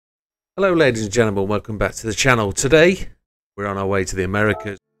Hello ladies and gentlemen, welcome back to the channel. Today we're on our way to the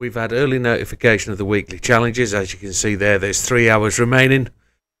Americas. We've had early notification of the weekly challenges. As you can see there's 3 hours remaining,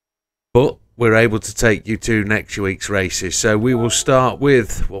 but we're able to take you to next week's races. So we will start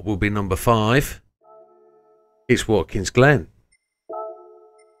with what will be number 5. It's Watkins Glen.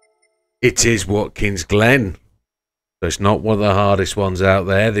 It is Watkins Glen. So it's not one of the hardest ones out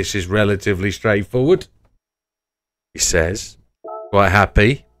there. This is relatively straightforward, he says. Quite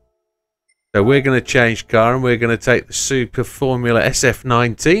happy. So we're going to change car and we're going to take the Super Formula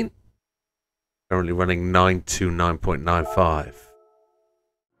SF19. Currently running 929.95. So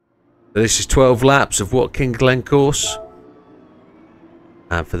this is 12 laps of Watkins Glen course.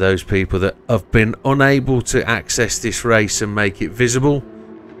 And for those people that have been unable to access this race and make it visible,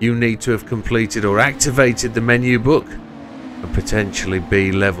 you need to have completed or activated the menu book and potentially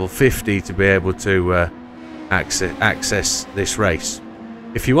be level 50 to be able to access this race.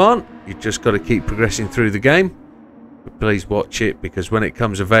 If you aren't, you've just got to keep progressing through the game. But please watch it, because when it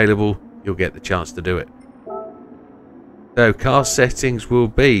comes available, you'll get the chance to do it. So car settings will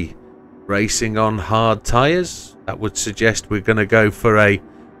be racing on hard tyres. That would suggest we're going to go for a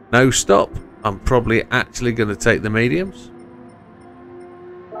no stop. I'm probably actually going to take the mediums.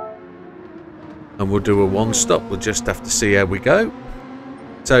 And we'll do a one stop. We'll just have to see how we go.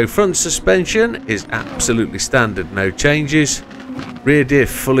 So front suspension is absolutely standard, no changes. Rear diff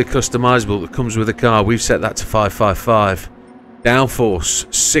fully customizable that comes with the car. We've set that to 555. Downforce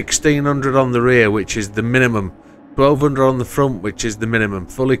 1600 on the rear, which is the minimum. 1200 on the front, which is the minimum.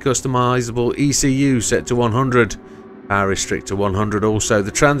 Fully customizable ECU set to 100. Power restrict to 100 also.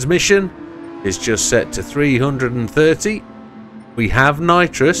 The transmission is just set to 330. We have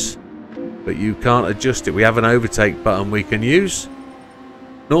nitrous, but you can't adjust it. We have an overtake button we can use.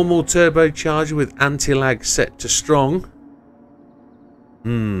 Normal turbocharger with anti-lag set to strong.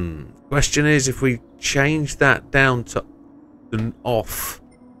 Question is, if we change that down to an off,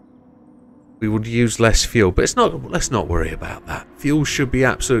 we would use less fuel. But it's not. Let's not worry about that. Fuel should be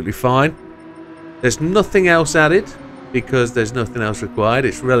absolutely fine. There's nothing else added because there's nothing else required.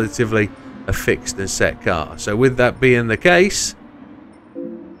 It's relatively a fixed and set car. So with that being the case,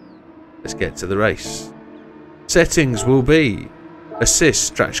 let's get to the race. Settings will be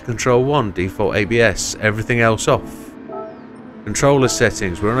assist, traction control 1, default ABS, everything else off. Controller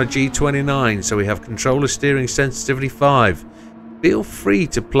settings, we're on a G29, so we have controller steering sensitivity 5. Feel free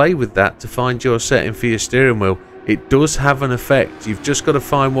to play with that to find your setting for your steering wheel. It does have an effect. You've just got to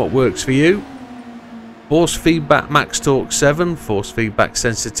find what works for you. Force feedback max torque 7, force feedback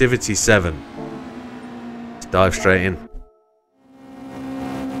sensitivity 7. Let's dive straight in.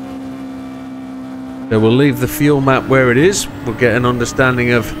 So we'll leave the fuel map where it is. We'll get an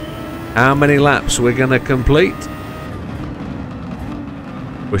understanding of how many laps we're going to complete.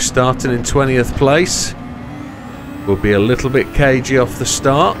 We're starting in 20th place. We'll be a little bit cagey off the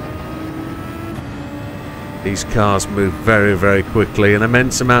start. These cars move very, very quickly. An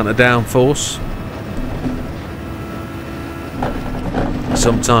immense amount of downforce.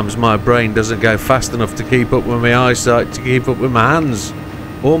 Sometimes my brain doesn't go fast enough to keep up with my eyesight, to keep up with my hands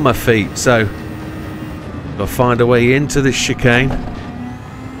or my feet. So I'll find a way into this chicane.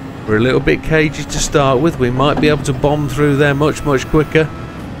 We're a little bit cagey to start with. We might be able to bomb through there much, much quicker.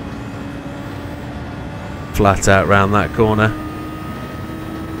 Flat out round that corner.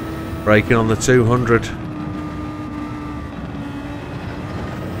 Braking on the 200.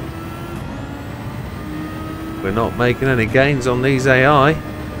 We're not making any gains on these AI.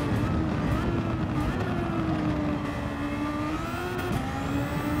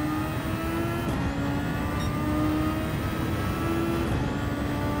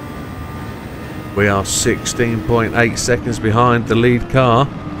 We are 16.8 seconds behind the lead car.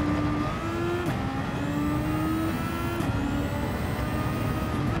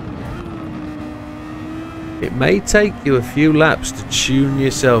 It may take you a few laps to tune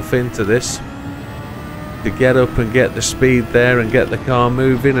yourself into this, to get up and get the speed there and get the car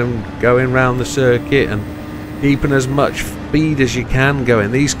moving and going around the circuit and keeping as much speed as you can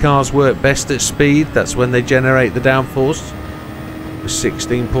going. These cars work best at speed. That's when they generate the downforce. We're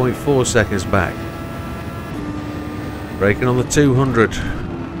 16.4 seconds back. Braking on the 200.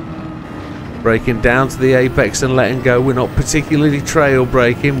 Braking down to the apex and letting go. We're not particularly trail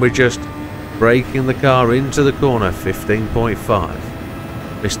braking. We're just braking the car into the corner. 15.5.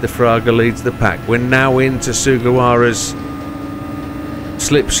 Mr. Fraga leads the pack. We're now into Sugawara's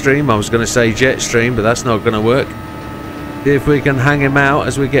slipstream. I was going to say jet stream, but that's not going to work. See if we can hang him out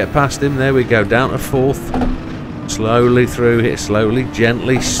as we get past him. There we go, down to 4th. Slowly through here, slowly,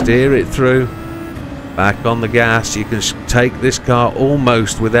 gently steer it through. Back on the gas. You can take this car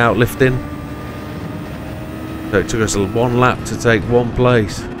almost without lifting. So it took us 1 lap to take 1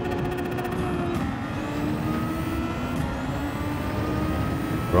 place.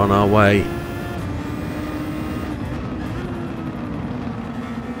 We're on our way.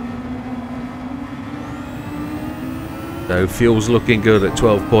 So fuel's looking good at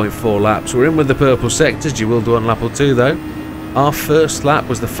 12.4 laps. We're in with the purple sectors. You will do on lap or 2 though. Our first lap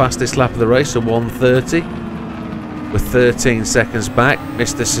was the fastest lap of the race, a 1:30. We're 13 seconds back.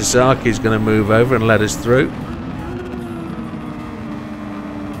 Mr. Sasaki is going to move over and let us through.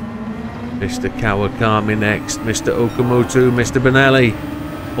 Mr. Kawakami next. Mr. Okamoto, Mr. Benelli,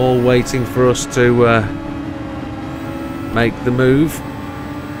 all waiting for us to make the move.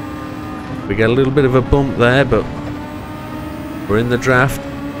 We get a little bit of a bump there, but we're in the draft.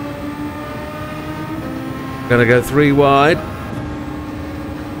 Gonna go 3 wide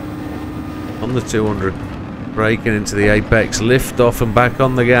on the 200. Braking into the apex, lift off and back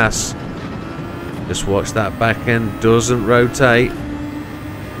on the gas. Just watch that back end doesn't rotate.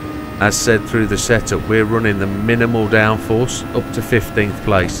 As said through the setup, we're running the minimal downforce up to 15th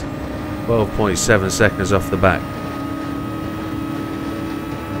place. 12.7 seconds off the back.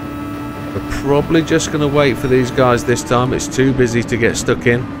 We're probably just going to wait for these guys this time. It's too busy to get stuck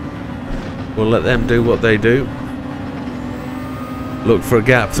in. We'll let them do what they do. Look for a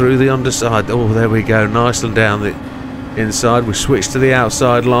gap through the underside. Oh, there we go. Nicely down the inside. We switch to the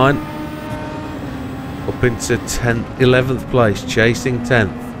outside line. Up into 10th, 11th place. Chasing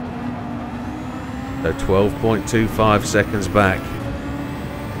 10th. So 12.25 seconds back.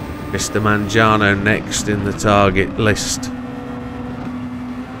 Mr. Mangiano next in the target list.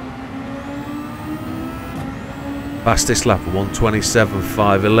 Fastest lap of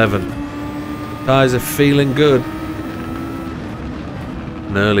 1:27.511. Tyres are feeling good.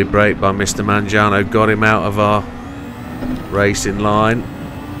 An early break by Mr. Mangiano got him out of our racing line.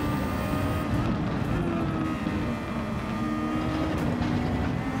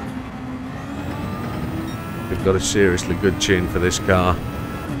 We've got a seriously good tune for this car.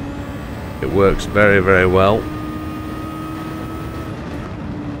 It works very, very well.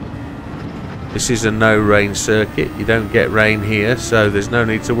 This is a no rain circuit. You don't get rain here, so there's no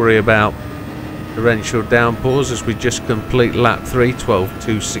need to worry about torrential downpours as we just complete lap 3,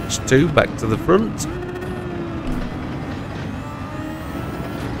 12.262, back to the front.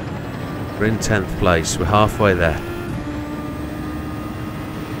 We're in 10th place, we're halfway there.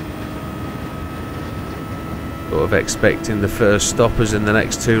 Sort of expecting the first stoppers in the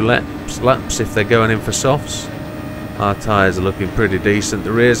next 2 laps if they're going in for softs. Our tyres are looking pretty decent.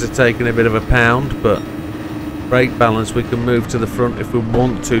 The rears are taking a bit of a pound, but brake balance we can move to the front if we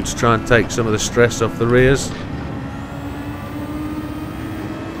want to try and take some of the stress off the rears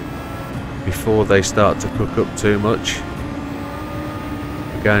before they start to cook up too much.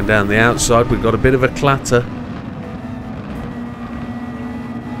 We're going down the outside, we've got a bit of a clatter.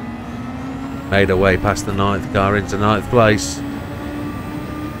 Made our way past the 9th car into 9th place.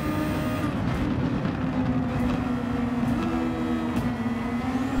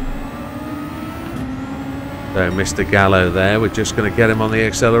 So Mr. Gallo there, we're just going to get him on the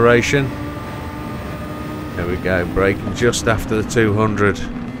acceleration. There we go, braking just after the 200.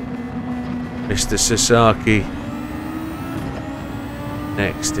 Mr. Sasaki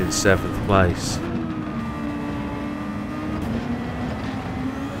next in 7th place.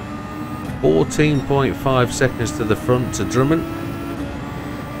 14.5 seconds to the front to Drummond.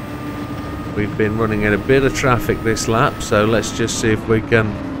 We've been running in a bit of traffic this lap, so let's just see if we can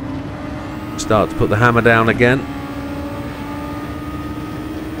start to put the hammer down again.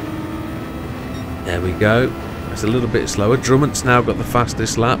 There we go. It's a little bit slower. Drummond's now got the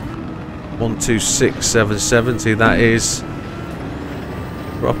fastest lap. 1:26.770. That is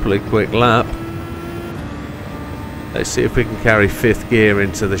a properly quick lap. Let's see if we can carry 5th gear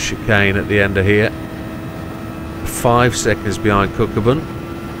into the chicane at the end of here. 5 seconds behind Cookabun.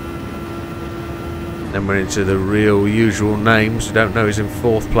 Then we're into the real usual names. We don't know who's in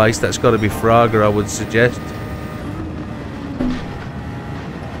 4th place. That's got to be Fraga, I would suggest.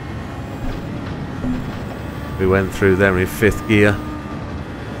 We went through there in 5th gear.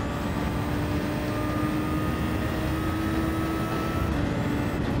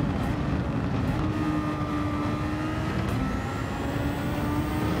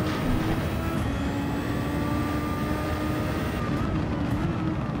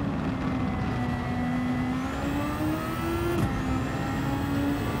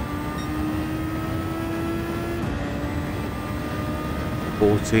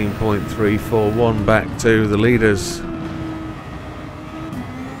 .341 back to the leaders.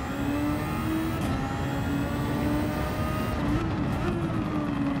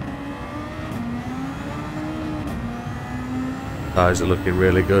 Tyres are looking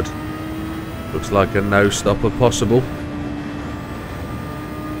really good. Looks like a no stopper possible.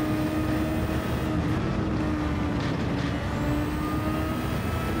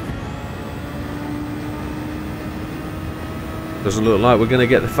 Doesn't look like we're going to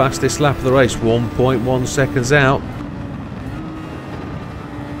get the fastest lap of the race. 1.1 seconds out.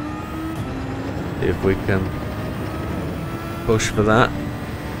 See if we can push for that.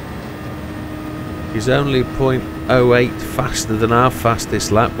 He's only 0.08 faster than our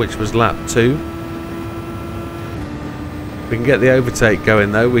fastest lap, which was lap 2. We can get the overtake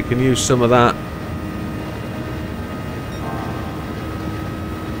going though. We can use some of that.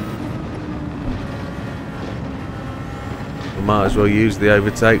 We might as well use the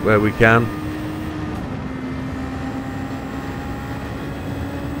overtake where we can.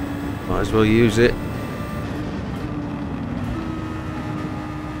 Might as well use it.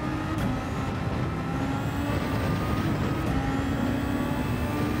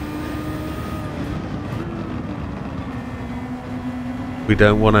 We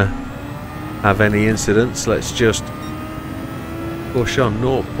don't want to have any incidents. Let's just push on.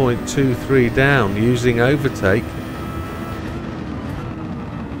 0.23 down using overtake.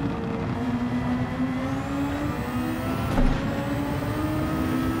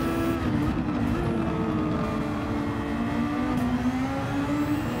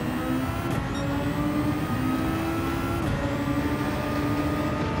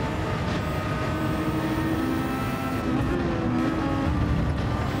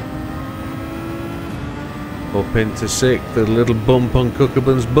 Up into 6th, a little bump on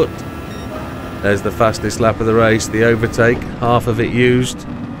Cookabun's butt. There's the fastest lap of the race, the overtake, half of it used.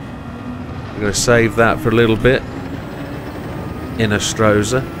 We're going to save that for a little bit. In a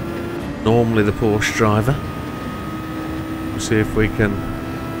Stroza, normally the Porsche driver. We'll see if we can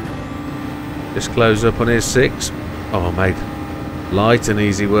just close up on his 6. Oh, made light and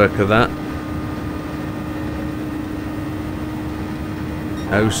easy work of that.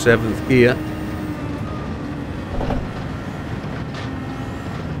 No 7th gear.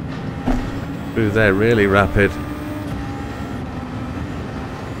 Through there, really rapid.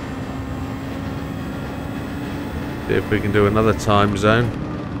 See if we can do another time zone.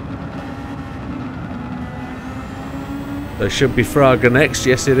 There should be Fraga next.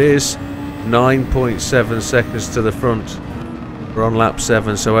 Yes, it is. 9.7 seconds to the front. We're on lap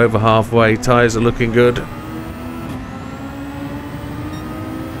 7, so over halfway. Tyres are looking good.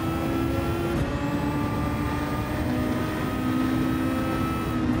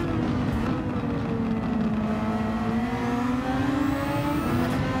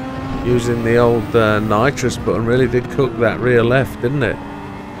 Using the old nitrous button really did cook that rear left, didn't it?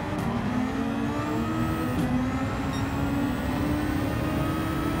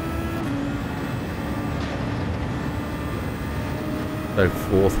 So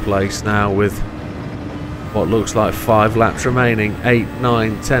 4th place now with what looks like 5 laps remaining. 8,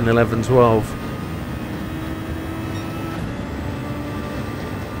 9, 10, 11, 12.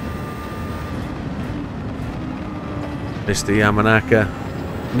 Mr. Yamanaka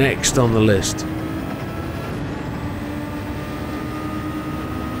next on the list.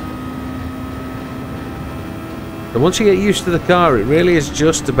 So once you get used to the car, it really is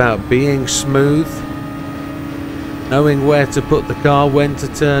just about being smooth, knowing where to put the car, when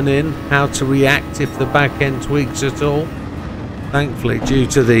to turn in, how to react if the back end tweaks at all. Thankfully, due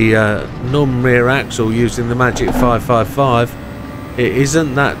to the numb rear axle using the Magic 555, it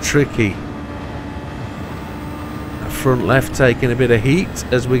isn't that tricky. Front left taking a bit of heat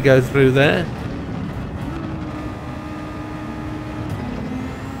as we go through there.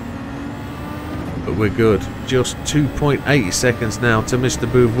 But we're good. Just 2.8 seconds now to Mr.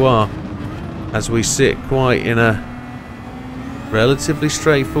 Beauvoir as we sit quite in a relatively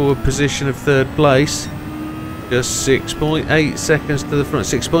straightforward position of 3rd place. Just 6.8 seconds to the front.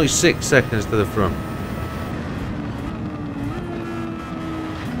 6.6 seconds to the front.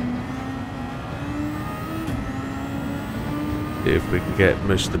 See if we can get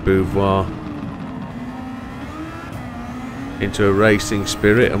Mr. Beauvoir into a racing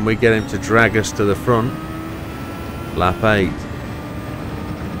spirit and we get him to drag us to the front. Lap 8.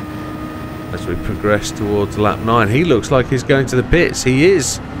 As we progress towards lap 9. He looks like he's going to the pits. He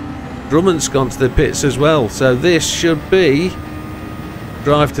is. Drummond's gone to the pits as well. So this should be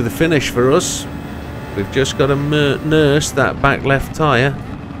drive to the finish for us. We've just got to nurse that back left tyre.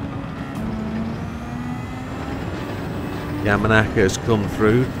 Yamanaka has come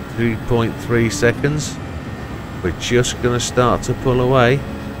through. 3.3 seconds. We're just going to start to pull away.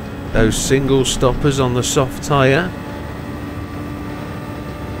 Those single stoppers on the soft tyre.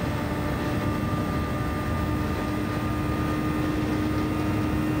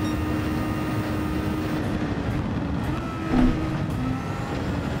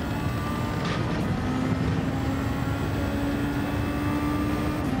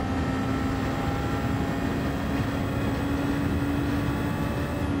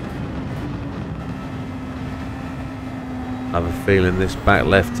 I have a feeling this back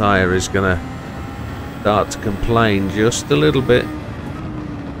left tyre is going to start to complain just a little bit.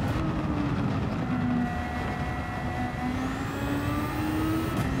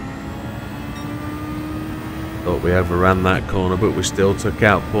 Thought we overran that corner, but we still took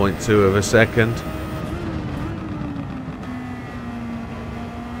out 0.2 of a second.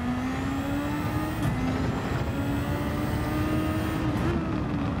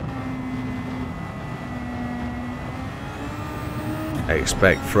 I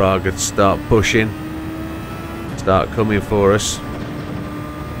expect Fraga to start pushing, start coming for us.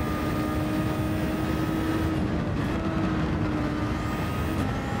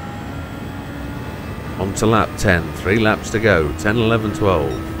 On to lap 10, 3 laps to go, 10, 11, 12.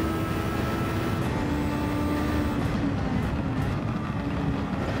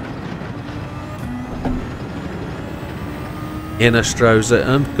 Innestrosa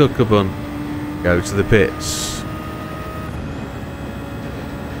and Kukabun go to the pits.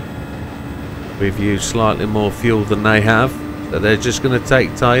 We've used slightly more fuel than they have, so they're just going to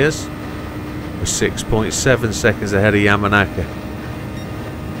take tyres. We're 6.7 seconds ahead of Yamanaka.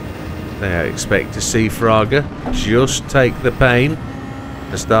 They expect to see Fraga just take the pain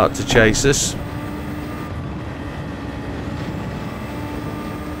and start to chase us.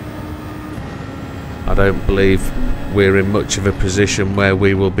 I don't believe we're in much of a position where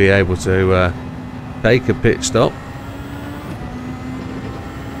we will be able to take a pit stop.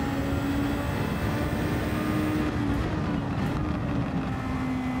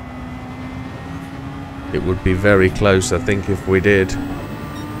 It would be very close, I think, if we did.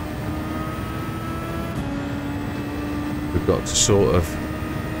 We've got to sort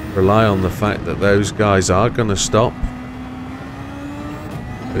of rely on the fact that those guys are going to stop.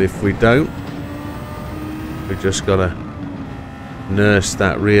 But if we don't, we've just got to nurse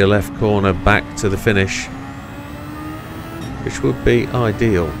that rear left corner back to the finish, which would be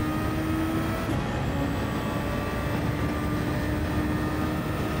ideal.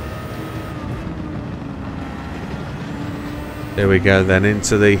 There we go then,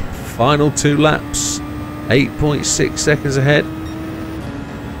 into the final 2 laps. 8.6 seconds ahead.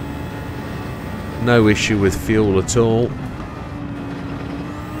 No issue with fuel at all.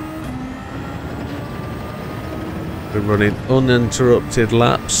 We're running uninterrupted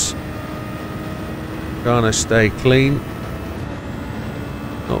laps. Trying to stay clean.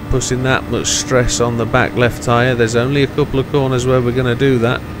 Not putting that much stress on the back left tyre. There's only a couple of corners where we're going to do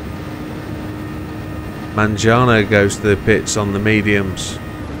that. Mangiano goes to the pits on the mediums.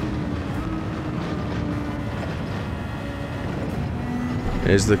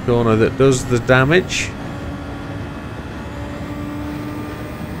 Here's the corner that does the damage.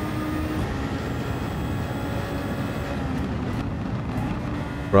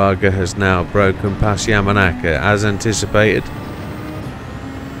 Fraga has now broken past Yamanaka as anticipated.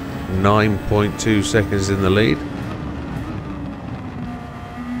 9.2 seconds in the lead.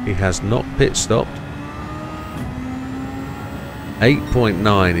 He has not pit stopped.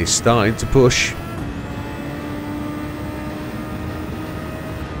 8.9, he's starting to push.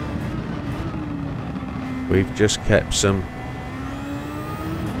 We've just kept some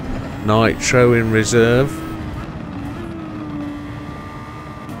nitro in reserve.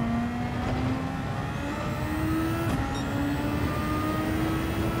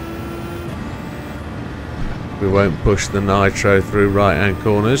 We won't push the nitro through right hand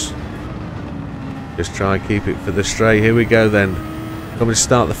corners. Just try and keep it for the straight. Here we go then. Coming to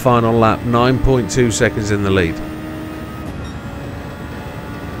start the final lap. 9.2 seconds in the lead.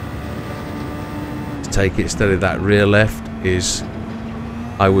 To take it steady, that rear left is,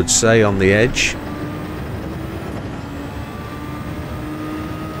 I would say, on the edge.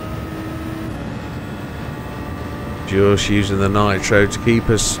 Just using the nitro to keep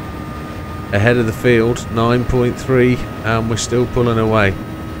us ahead of the field. 9.3, and we're still pulling away.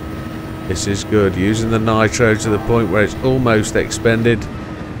 This is good. Using the nitro to the point where it's almost expended.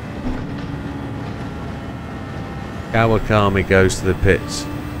 Kawakami goes to the pits.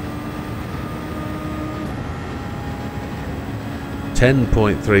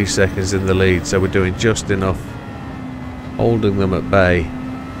 10.3 seconds in the lead, so we're doing just enough. Holding them at bay.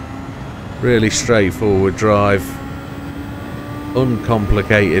 Really straightforward drive.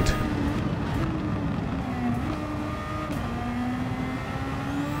 Uncomplicated.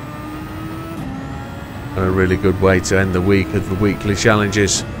 And a really good way to end the week of the weekly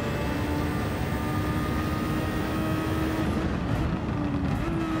challenges.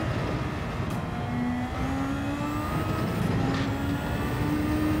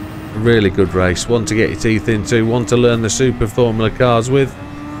 A really good race, one to get your teeth into, one to learn the Super Formula cars with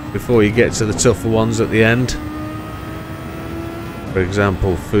before you get to the tougher ones at the end. For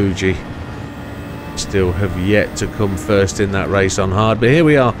example, Fuji still have yet to come first in that race on hard. But here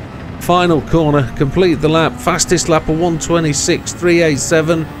we are. Final corner. Complete the lap. Fastest lap of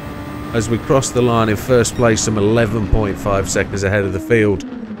 1:26.387 as we cross the line in first place, some 11.5 seconds ahead of the field.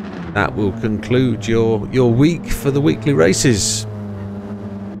 That will conclude your week for the weekly races.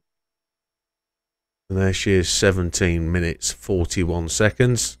 And there she is, 17 minutes 41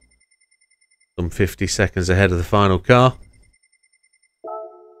 seconds. Some 50 seconds ahead of the final car.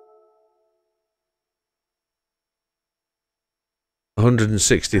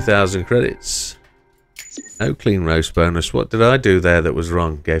 $160,000 credits. No clean roast bonus. What did I do there that was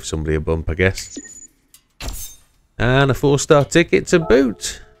wrong? Gave somebody a bump, I guess. And a 4-star ticket to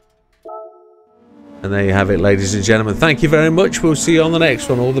boot. And there you have it, ladies and gentlemen. Thank you very much. We'll see you on the next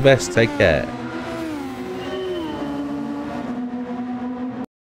one. All the best. Take care.